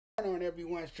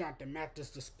everyone? It's Jonathan Mathis,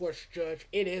 the sports judge.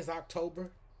 It is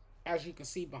October. As you can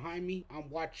see behind me, I'm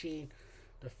watching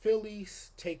the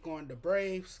Phillies take on the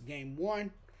Braves, game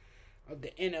one of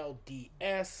the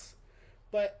NLDS.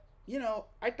 But,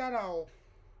 I thought I'll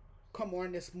come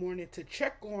on this morning to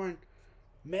check on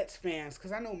Mets fans,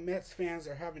 because I know Mets fans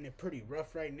are having it pretty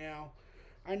rough right now.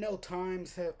 I know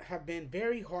times have been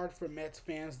very hard for Mets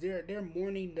fans. They're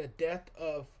mourning the death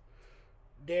of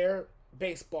their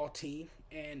baseball team,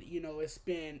 and it's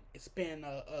been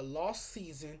a lost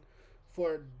season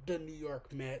for the New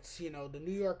York Mets. The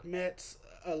New York Mets,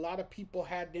 a lot of people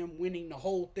had them winning the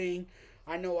whole thing.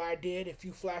 I know I did. If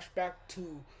you flash back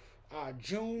to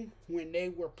June, when they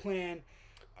were playing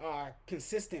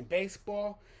consistent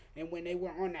baseball, and when they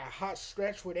were on that hot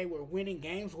stretch where they were winning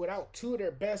games without two of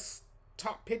their best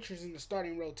top pitchers in the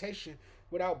starting rotation,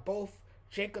 without both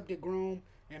Jacob deGrom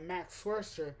and Max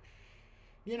Scherzer,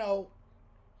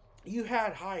 you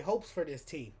had high hopes for this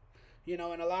team. And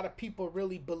a lot of people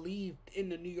really believed in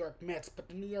the New York Mets. But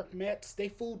the New York Mets, they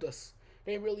fooled us.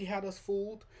 They really had us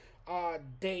fooled.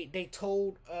 They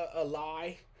told a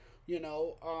lie. Their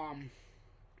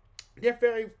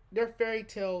fairy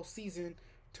tale season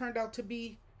turned out to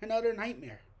be another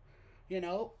nightmare.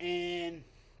 And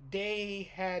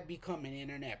they had become an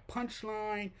internet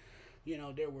punchline.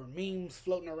 There were memes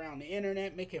floating around the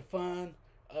internet making fun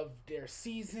of their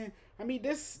season. I mean,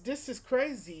 this is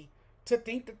crazy to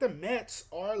think that the Mets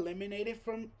are eliminated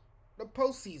from the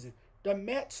postseason. The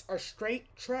Mets are straight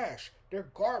trash. They're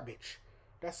garbage.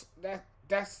 That's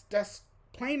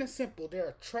plain and simple. They're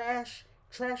a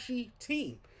trashy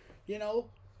team. And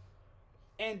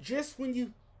just when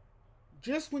you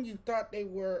thought they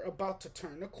were about to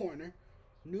turn the corner,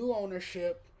 new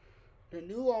ownership, the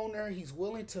new owner, he's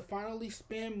willing to finally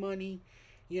spend money.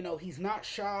 He's not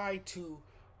shy to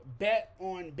bet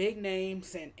on big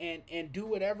names and do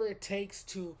whatever it takes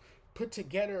to put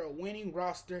together a winning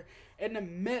roster, and the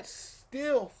Mets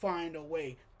still find a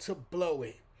way to blow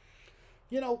it.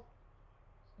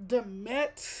 The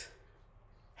Mets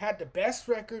had the best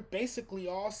record basically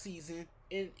all season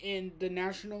in the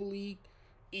National League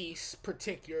East,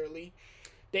 particularly.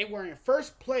 They were in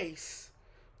first place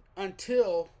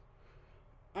until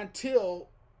the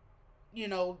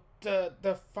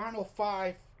final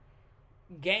 5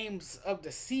 games of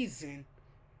the season,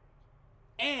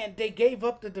 and they gave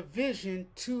up the division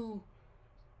to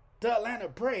the Atlanta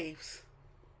Braves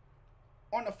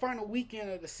on the final weekend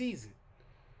of the season.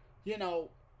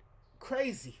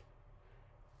 Crazy.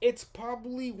 It's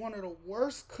probably one of the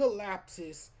worst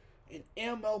collapses in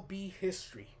MLB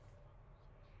history.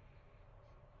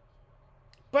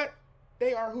 But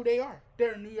they are who they are.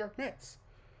 They're New York Mets.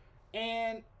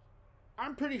 And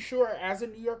I'm pretty sure, as a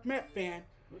New York Met fan,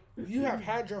 you have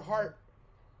had your heart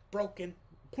broken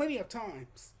plenty of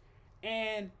times.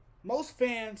 And most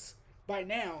fans, by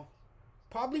now,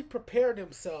 probably prepare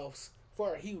themselves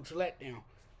for a huge letdown.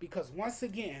 Because once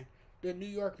again, the New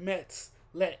York Mets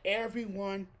let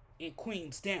everyone in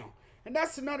Queens down. And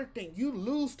that's another thing. You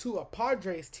lose to a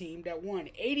Padres team that won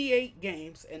 88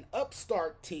 games, an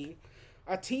upstart team,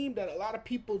 a team that a lot of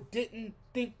people didn't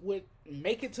think would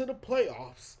make it to the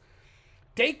playoffs.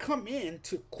 They come in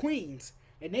to Queens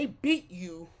and they beat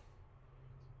you.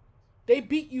 They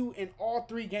beat you in all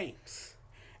 3 games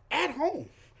at home.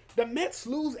 The Mets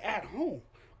lose at home.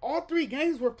 All 3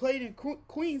 games were played in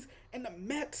Queens, and the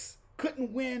Mets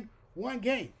couldn't win 1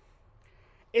 game.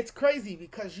 It's crazy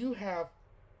because you have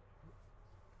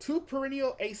 2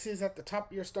 perennial aces at the top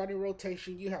of your starting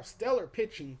rotation. You have stellar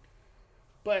pitching,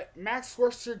 but Max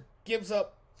Scherzer gives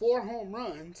up 4 home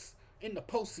runs in the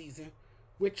postseason,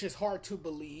 which is hard to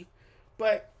believe.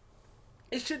 But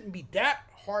it shouldn't be that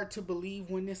hard to believe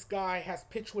when this guy has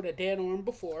pitched with a dead arm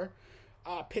before.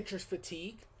 Pitcher's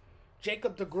fatigue.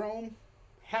 Jacob deGrom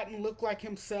hadn't looked like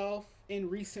himself in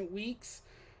recent weeks.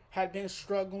 Had been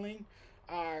struggling.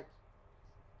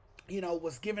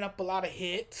 Was giving up a lot of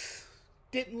hits.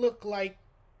 Didn't look like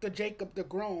the Jacob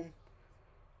deGrom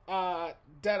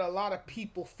that a lot of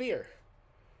people fear.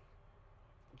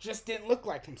 Just didn't look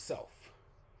like himself.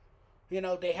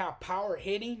 They have power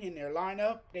hitting in their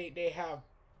lineup. They have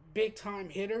big-time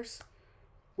hitters.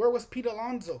 Where was Pete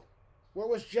Alonso? Where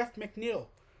was Jeff McNeil?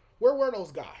 Where were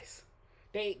those guys?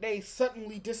 They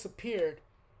suddenly disappeared,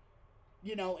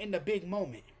 in the big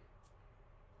moment.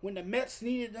 When the Mets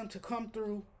needed them to come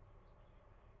through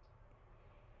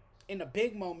in a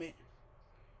big moment,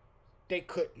 they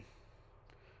couldn't.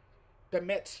 The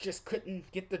Mets just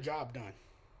couldn't get the job done.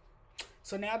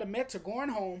 So now the Mets are going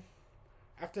home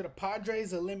after the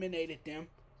Padres eliminated them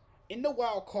in the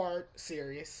wild card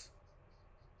series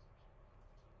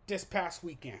this past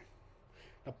weekend.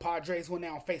 The Padres will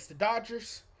now face the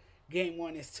Dodgers. Game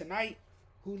 1 is tonight.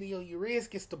 Julio Urias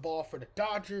gets the ball for the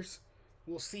Dodgers.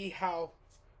 We'll see how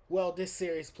well this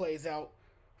series plays out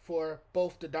for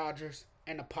both the Dodgers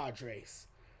and the Padres.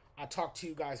 I'll talk to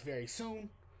you guys very soon.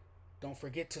 Don't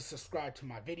forget to subscribe to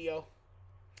my video.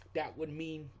 That would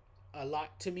mean a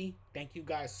lot to me. Thank you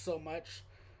guys so much.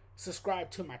 Subscribe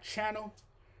to my channel.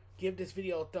 Give this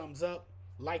video a thumbs up.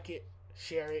 Like it.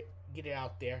 Share it. Get it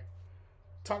out there.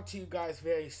 Talk to you guys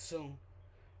very soon.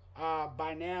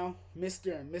 By now,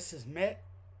 Mr. and Mrs. Met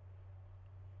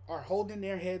are holding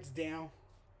their heads down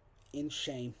in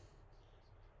shame,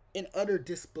 in utter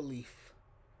disbelief,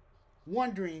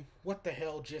 wondering what the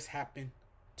hell just happened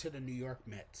to the New York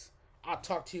Mets. I'll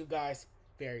talk to you guys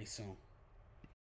very soon.